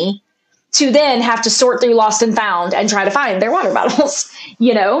money to then have to sort through Lost and Found and try to find their water bottles,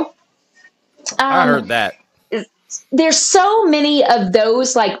 I heard that. There's so many of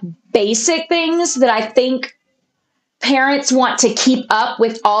those like basic things that I think parents want to keep up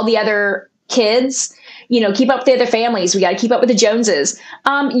with all the other kids, keep up with the other families. We got to keep up with the Joneses.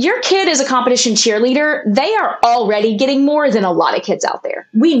 Your kid is a competition cheerleader. They are already getting more than a lot of kids out there.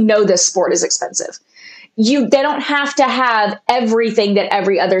 We know this sport is expensive. They don't have to have everything that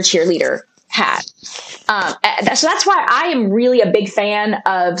every other cheerleader had. So that's why I am really a big fan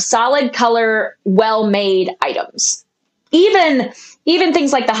of solid color, well-made items. Even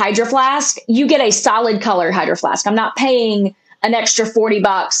things like the Hydro Flask, you get a solid color Hydro Flask. I'm not paying an extra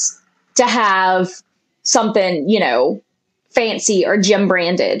 $40 to have something, fancy or gym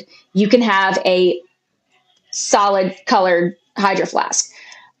branded. You can have a solid colored Hydro Flask.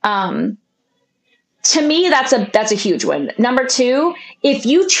 To me, that's a huge one. Number two, if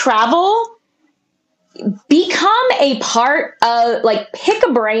you travel, become a part of, pick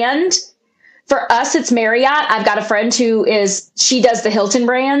a brand. For us, it's Marriott. I've got a friend she does the Hilton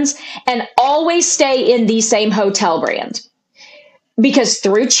brands and always stay in the same hotel brand. Because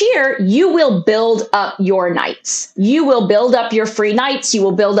through cheer, you will build up your nights. You will build up your free nights. You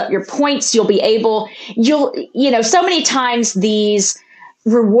will build up your points. So many times these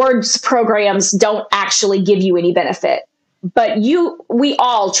rewards programs don't actually give you any benefit, but we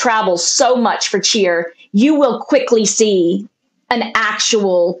all travel so much for cheer. You will quickly see an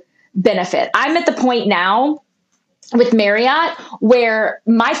actual benefit. I'm at the point now with Marriott where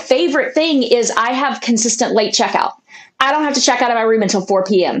my favorite thing is I have consistent late checkout. I don't have to check out of my room until 4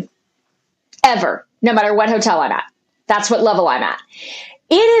 p.m. ever, no matter what hotel I'm at. That's what level I'm at.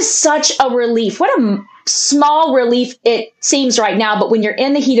 It is such a relief. What a small relief it seems right now. But when you're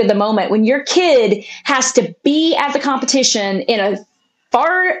in the heat of the moment, when your kid has to be at the competition in a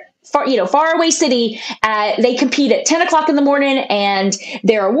far away city, they compete at 10 o'clock in the morning and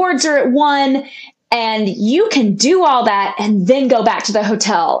their awards are at 1, and you can do all that and then go back to the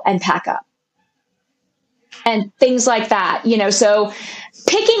hotel and pack up. And things like that, so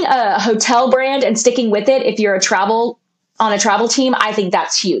picking a hotel brand and sticking with it if you're on a travel team, I think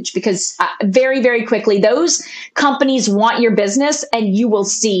that's huge because very, very quickly, those companies want your business and you will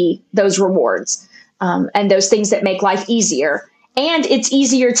see those rewards and those things that make life easier. And it's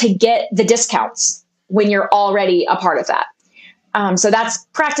easier to get the discounts when you're already a part of that. So that's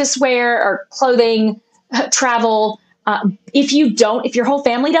practice wear or clothing, travel. If your whole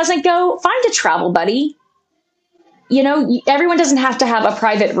family doesn't go, find a travel buddy. Everyone doesn't have to have a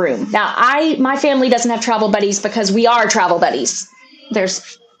private room. Now, my family doesn't have travel buddies because we are travel buddies.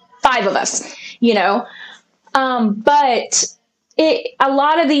 There's 5 of us, but a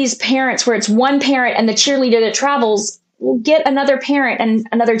lot of these parents where it's one parent and the cheerleader that travels will get another parent and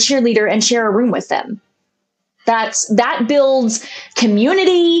another cheerleader and share a room with them. That builds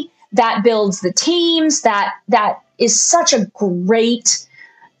community, that builds the teams, that is such a great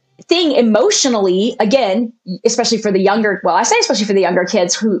thing emotionally, again, especially for the younger, I say especially for the younger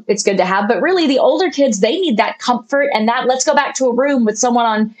kids who it's good to have, but really the older kids, they need that comfort and that let's go back to a room with someone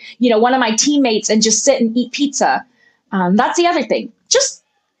on, one of my teammates and just sit and eat pizza. That's the other thing. Just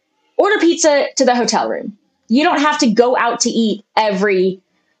order pizza to the hotel room. You don't have to go out to eat every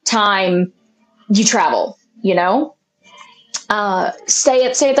time you travel, stay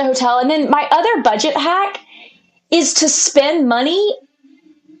at the hotel. And then my other budget hack is to spend money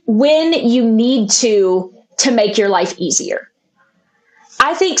when you need to make your life easier.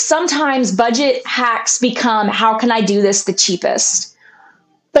 I think sometimes budget hacks become, how can I do this the cheapest?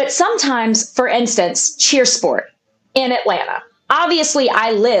 But sometimes, for instance, cheer sport in Atlanta. Obviously,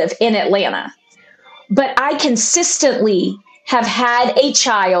 I live in Atlanta, but I consistently have had a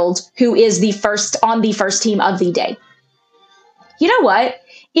child who is on the first team of the day. You know what?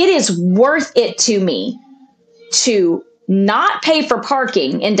 It is worth it to me to not pay for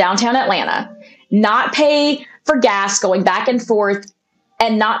parking in downtown Atlanta, not pay for gas going back and forth,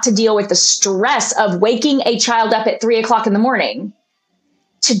 and not to deal with the stress of waking a child up at 3 o'clock in the morning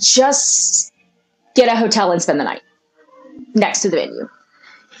to just get a hotel and spend the night next to the venue.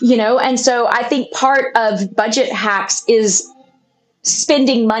 And so I think part of budget hacks is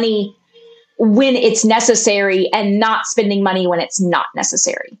spending money when it's necessary and not spending money when it's not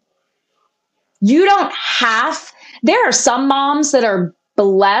necessary. There are some moms that are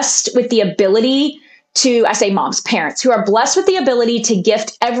blessed with the ability to, I say moms, parents, who are blessed with the ability to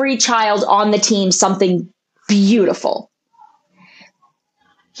gift every child on the team something beautiful.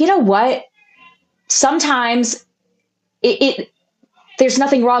 You know what? Sometimes there's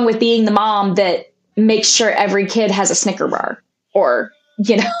nothing wrong with being the mom that makes sure every kid has a Snicker bar or,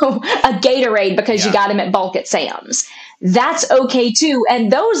 a Gatorade because you got him at bulk at Sam's. That's okay too.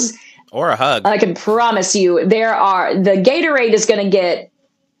 And those, or a hug. I can promise you, the Gatorade is going to get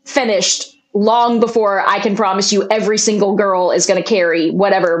finished long before I can promise you every single girl is going to carry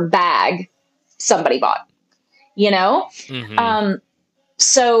whatever bag somebody bought, Mm-hmm.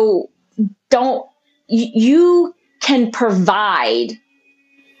 So you can provide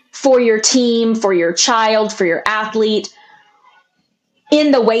for your team, for your child, for your athlete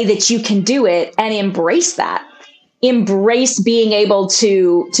in the way that you can do it, and embrace that. Embrace being able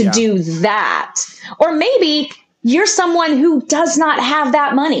to do that. Or maybe you're someone who does not have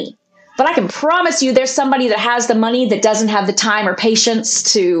that money, but I can promise you there's somebody that has the money that doesn't have the time or patience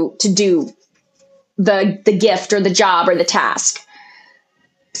to do the gift or the job or the task.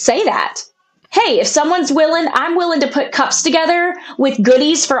 Say that. Hey, if someone's willing, I'm willing to put cups together with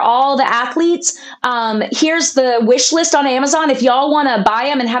goodies for all the athletes. Here's the wish list on Amazon. If y'all want to buy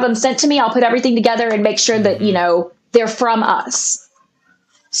them and have them sent to me, I'll put everything together and make sure that, they're from us.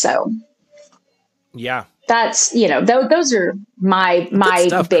 So yeah, that's, those are my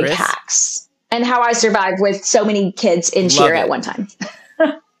stuff, big Chris. hacks and how I survived with so many kids in cheer at one time.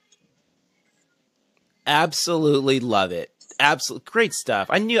 Absolutely love it. Absolutely great stuff.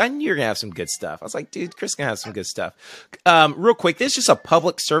 I knew you were gonna have some good stuff. I was like, dude, Chris gonna have some good stuff. Real quick, this is just a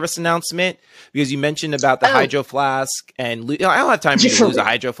public service announcement because you mentioned about the hydro flask, and I don't have time for you to lose a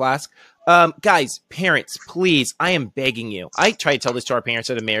hydro flask. Guys, parents, please, I am begging you. I try to tell this to our parents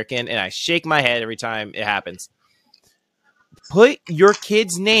at American, and I shake my head every time it happens. Put your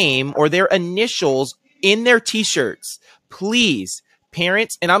kid's name or their initials in their t-shirts, please,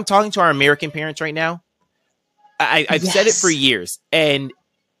 parents. And I'm talking to our American parents right now. I've said it for years, and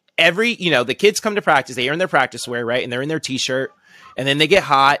the kids come to practice, they are in their practice wear, right? And they're in their t-shirt, and then they get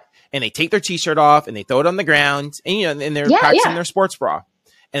hot and they take their t-shirt off and they throw it on the ground, and and they're practicing their sports bra.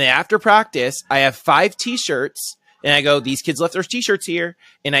 And then after practice, I have 5 t-shirts, and I go, these kids left their t-shirts here.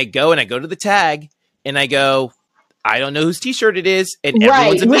 And I go to the tag, and I go, I don't know whose t-shirt it is. And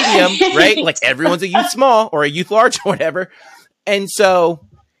everyone's a medium, right? Like everyone's a youth small or a youth large or whatever. And so,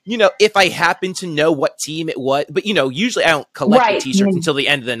 if I happen to know what team it was, but usually I don't collect the t-shirts until the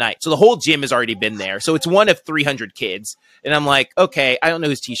end of the night. So the whole gym has already been there. So it's one of 300 kids. And I'm like, okay, I don't know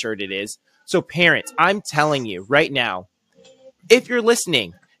whose t-shirt it is. So parents, I'm telling you right now, if you're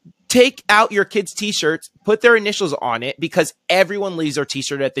listening, take out your kids' t-shirts, put their initials on it, because everyone leaves their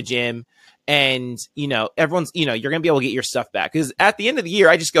t-shirt at the gym. And, everyone's, you're going to be able to get your stuff back. Because at the end of the year,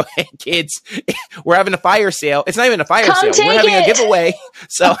 I just go, hey, kids, we're having a fire sale. It's not even a fire sale. We're having a giveaway.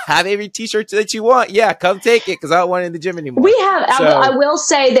 So have every t-shirt that you want. Yeah, come take it, because I don't want it in the gym anymore. We have, I will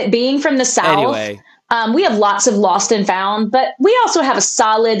say that being from the South, we have lots of lost and found, but we also have a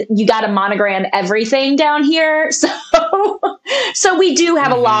solid, you got to monogram everything down here. So we do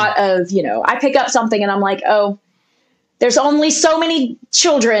have a lot of, I pick up something and I'm like, oh, there's only so many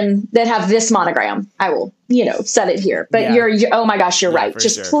children that have this monogram. I will, set it here. But you're oh my gosh, you're right.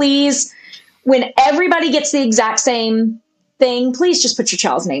 Just please, when everybody gets the exact same thing, please just put your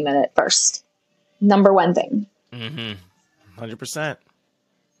child's name in it first. Number one thing. 100%.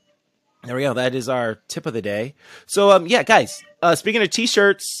 There we go. That is our tip of the day. So, guys, speaking of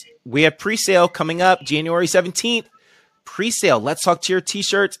t-shirts, we have pre-sale coming up January 17th. pre-sale Let's Talk Cheer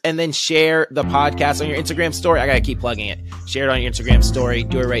t-shirts, and then share the podcast on your Instagram story. I got to keep plugging it. Share it on your Instagram story.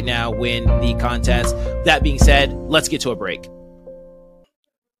 Do it right now. Win the contest. That being said, let's get to a break.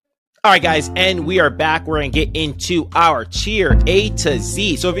 All right, guys, and we are back. We're going to get into our Cheer A to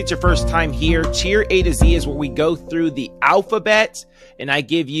Z. So if it's your first time here, Cheer A to Z is where we go through the alphabet, and I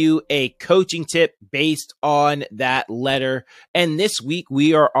give you a coaching tip based on that letter. And this week,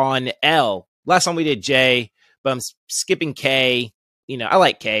 we are on L. Last time we did J, but I'm skipping K. You know, I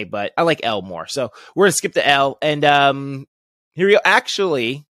like K, but I like L more. So we're going to skip the L. And here we go.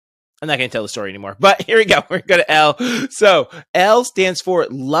 Actually, I'm not going to tell the story anymore, but here we go. We're going to L. So L stands for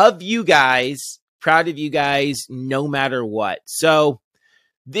love you guys, proud of you guys, no matter what. So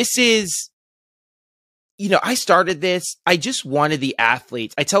this is, you know, I started this. I just wanted the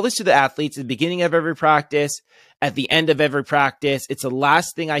athletes. I tell this to the athletes at the beginning of every practice, at the end of every practice. It's the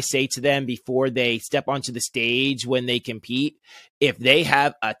last thing I say to them before they step onto the stage when they compete. If they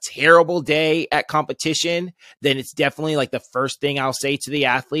have a terrible day at competition, then it's definitely like the first thing I'll say to the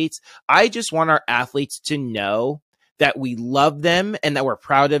athletes. I just want our athletes to know that we love them and that we're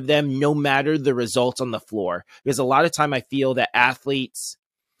proud of them no matter the results on the floor. Because a lot of time I feel that athletes,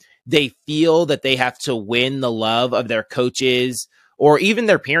 they feel that they have to win the love of their coaches or even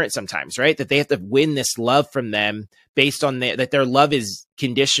their parents sometimes, right? That they have to win this love from them based on that their love is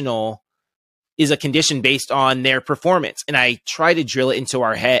conditional, is a condition based on their performance. And I try to drill it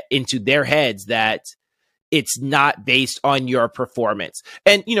into their heads that it's not based on your performance.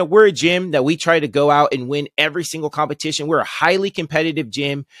 And, you know, we're a gym that we try to go out and win every single competition. We're a highly competitive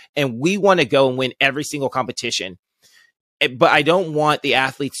gym and we want to go and win every single competition. But I don't want the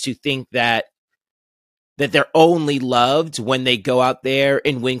athletes to think that they're only loved when they go out there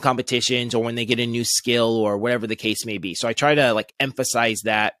and win competitions or when they get a new skill or whatever the case may be. So I try to like emphasize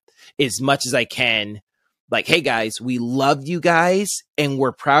that as much as I can. Like, hey guys, we love you guys and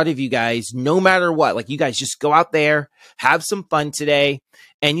we're proud of you guys no matter what. Like, you guys just go out there, have some fun today,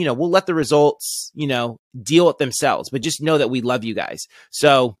 and, you know, we'll let the results, you know, deal with themselves, but just know that we love you guys.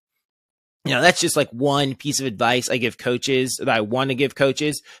 So, you know, that's just like one piece of advice I give coaches that I want to give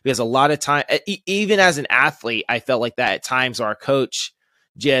coaches, because a lot of time, even as an athlete, I felt like that at times. Our coach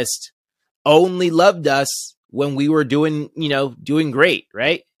just only loved us when we were doing great.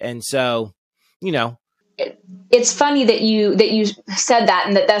 Right. And so, you know, it's funny that you said that,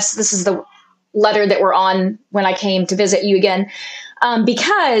 and that this is the letter that we're on when I came to visit you again.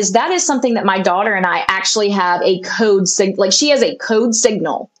 Because that is something that my daughter and I actually have a code like she has a code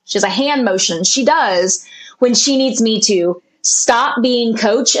signal. She has a hand motion she does when she needs me to stop being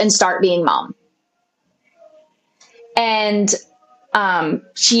coach and start being mom. And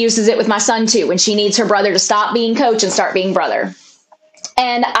she uses it with my son too, when she needs her brother to stop being coach and start being brother.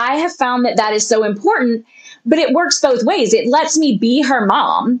 And I have found that is so important, but it works both ways. It lets me be her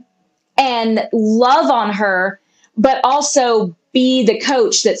mom and love on her, but also be the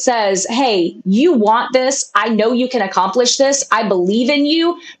coach that says, hey, you want this. I know you can accomplish this. I believe in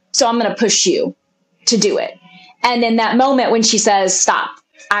you. So I'm going to push you to do it. And in that moment when she says, stop,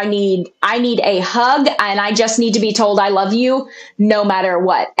 I need a hug and I just need to be told I love you no matter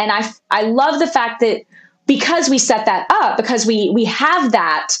what. And I love the fact that because we set that up, because we have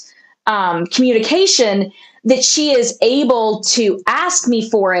that communication, that she is able to ask me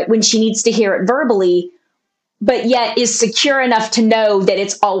for it when she needs to hear it verbally, but yet is secure enough to know that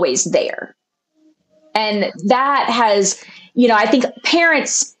it's always there. And that has, you know, I think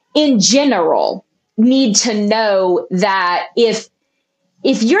parents in general need to know that if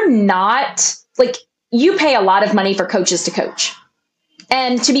you're not, like, you pay a lot of money for coaches to coach.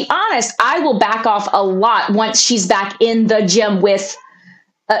 And to be honest, I will back off a lot once she's back in the gym with,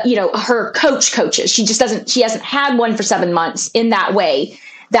 her coaches. She hasn't had one for 7 months in that way.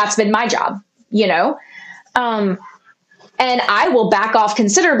 That's been my job, you know? And I will back off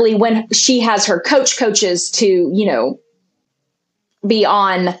considerably when she has her coaches to, you know, be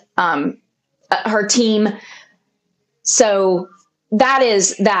on her team. So that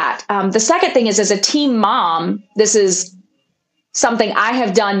is that. The second thing is, as a team mom, this is something I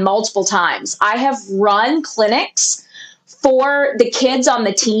have done multiple times. I have run clinics for the kids on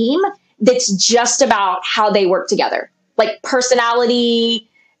the team that's just about how they work together, like personality,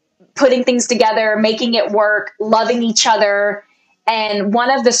 putting things together, making it work, loving each other. And one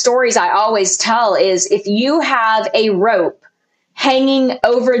of the stories I always tell is, if you have a rope hanging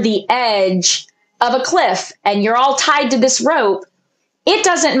over the edge of a cliff and you're all tied to this rope, it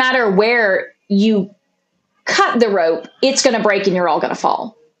doesn't matter where you cut the rope, it's going to break and you're all going to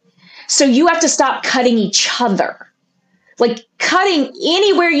fall. So you have to stop cutting each other. Like, cutting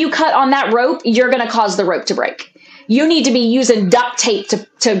anywhere you cut on that rope, you're going to cause the rope to break. you need to be using duct tape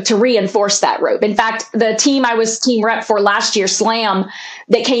to reinforce that rope. In fact, the team I was team rep for last year, Slam,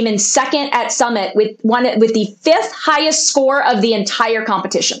 that came in second at Summit with the 5th highest score of the entire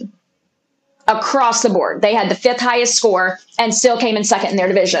competition across the board. They had the 5th highest score and still came in second in their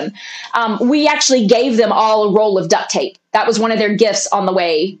division. We actually gave them all a roll of duct tape. That was one of their gifts on the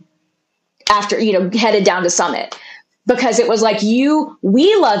way after, headed down to Summit. Because it was like,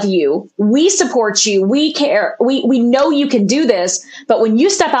 we love you, we support you, we care, we know you can do this, but when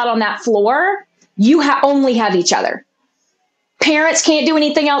you step out on that floor, you only have each other. Parents can't do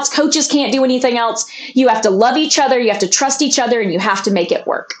anything else, coaches can't do anything else. You have to love each other, you have to trust each other, and you have to make it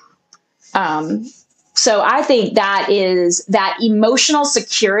work. So I think that is that emotional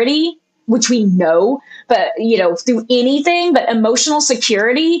security, which we know, but through anything, but emotional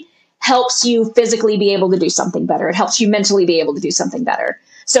security helps you physically be able to do something better. It helps you mentally be able to do something better.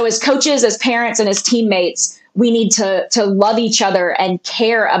 So as coaches, as parents, and as teammates, we need to love each other and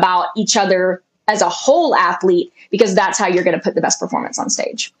care about each other as a whole athlete, because that's how you're going to put the best performance on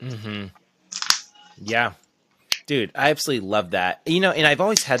stage. Mm-hmm. Yeah, dude, I absolutely love that. And I've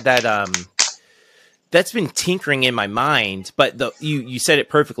always had that, that's been tinkering in my mind, but you said it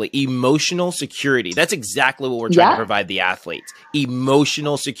perfectly. Emotional security. That's exactly what we're trying to provide the athletes.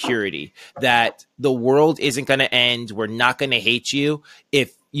 Emotional security that the world isn't going to end. We're not going to hate you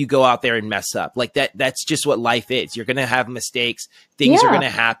if you go out there and mess up. Like that's just what life is. You're going to have mistakes. Things are going to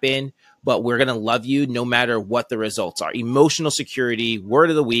happen, but we're going to love you no matter what the results are. Emotional security, word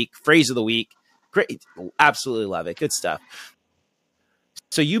of the week, phrase of the week. Great. Absolutely love it. Good stuff.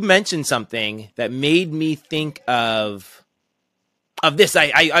 So you mentioned something that made me think of this. So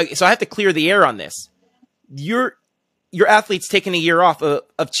I have to clear the air on this. Your athlete's taking a year off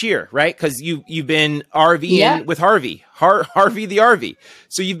of cheer, right? Because you've been RVing with Harvey the RV.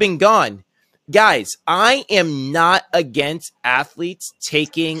 So you've been gone. Guys, I am not against athletes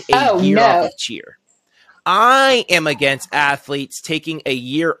taking a year off of cheer. I am against athletes taking a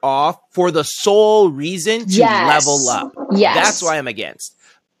year off for the sole reason to level up. Yes. That's why I'm against.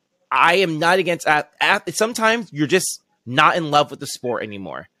 I am not against sometimes you're just not in love with the sport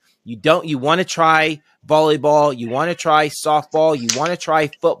anymore. You want to try volleyball, you want to try softball, you want to try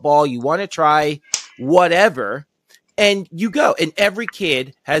football, you want to try whatever, and you go. And every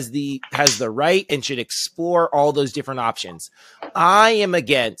kid has the right and should explore all those different options. I am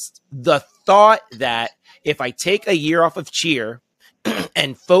against the thought that if I take a year off of cheer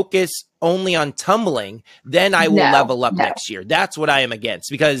and focus only on tumbling, then I will level up next year. That's what I am against,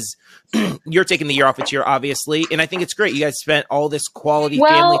 because you're taking the year off of cheer, obviously. And I think it's great. You guys spent all this quality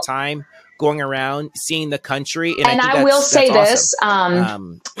family time going around, seeing the country. And I will say this,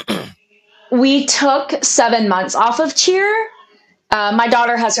 we took 7 months off of cheer. My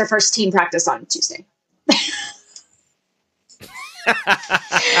daughter has her first team practice on Tuesday.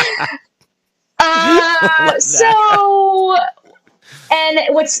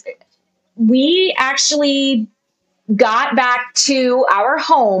 We actually got back to our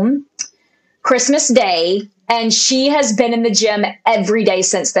home Christmas Day, and she has been in the gym every day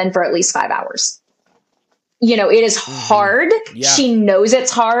since then for at least 5 hours. It is hard. Yeah. She knows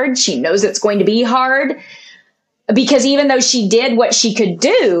it's hard. She knows it's going to be hard, because even though she did what she could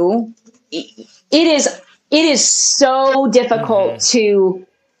do, it is so difficult to,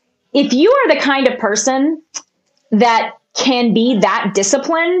 if you are the kind of person that can be that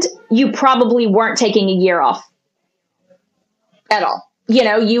disciplined, you probably weren't taking a year off at all.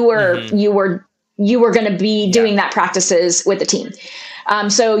 You were going to be doing that practices with the team.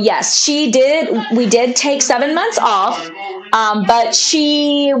 So yes, we did take 7 months off, but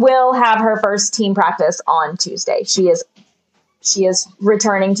she will have her first team practice on Tuesday. She is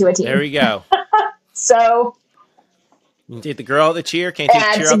returning to a team. There we go. So you take the girl out the cheer, can't take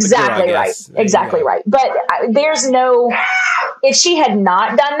cheer out the girl, right. Exactly right. But if she had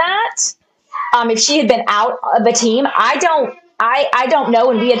not done that, if she had been out of the team, I don't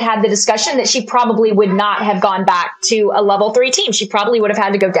know. And we had the discussion that she probably would not have gone back to a level 3 team. She probably would have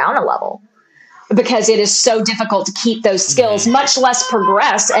had to go down a level, because it is so difficult to keep those skills, much less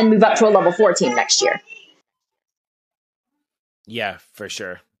progress and move up to a level 4 team next year. Yeah, for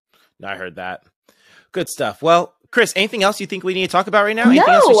sure. No, I heard that. Good stuff. Well, Chris, anything else you think we need to talk about right now?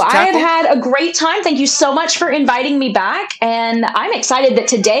 No, I have had a great time. Thank you so much for inviting me back. And I'm excited that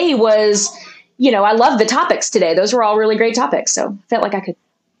today was, I love the topics today. Those were all really great topics. So I felt like I could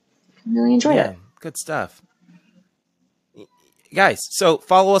really enjoy it. Good stuff. Guys, so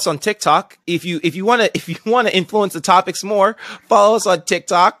follow us on TikTok. If you want to influence the topics more, follow us on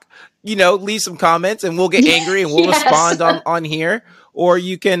TikTok. Leave some comments and we'll get angry and we'll respond on here. Or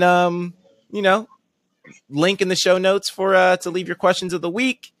you can link in the show notes for to leave your questions of the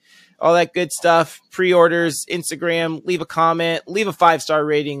week. All that good stuff. Pre-orders, Instagram, leave a comment, leave a 5-star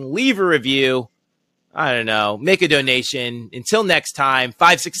rating, leave a review. I don't know. Make a donation. Until next time,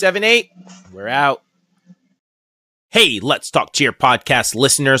 5, 6, 7, 8. We're out. Hey, Let's Talk Cheer podcast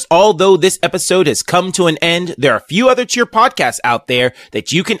listeners. Although this episode has come to an end, there are a few other cheer podcasts out there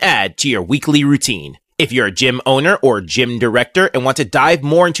that you can add to your weekly routine. If you're a gym owner or gym director and want to dive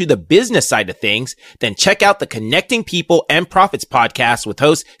more into the business side of things, then check out the Connecting People and Profits podcast with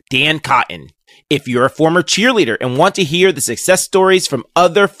host Dan Cotton. If you're a former cheerleader and want to hear the success stories from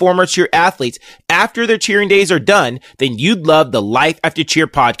other former cheer athletes after their cheering days are done, then you'd love the Life After Cheer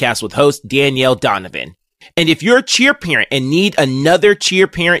podcast with host Danielle Donovan. And if you're a cheer parent and need another cheer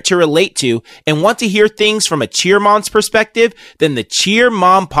parent to relate to and want to hear things from a cheer mom's perspective, then the Cheer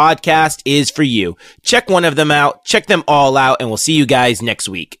Mom podcast is for you. Check one of them out, check them all out, and we'll see you guys next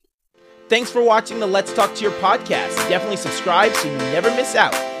week. Thanks for watching the Let's Talk Cheer podcast. Definitely subscribe so you never miss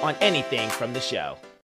out on anything from the show.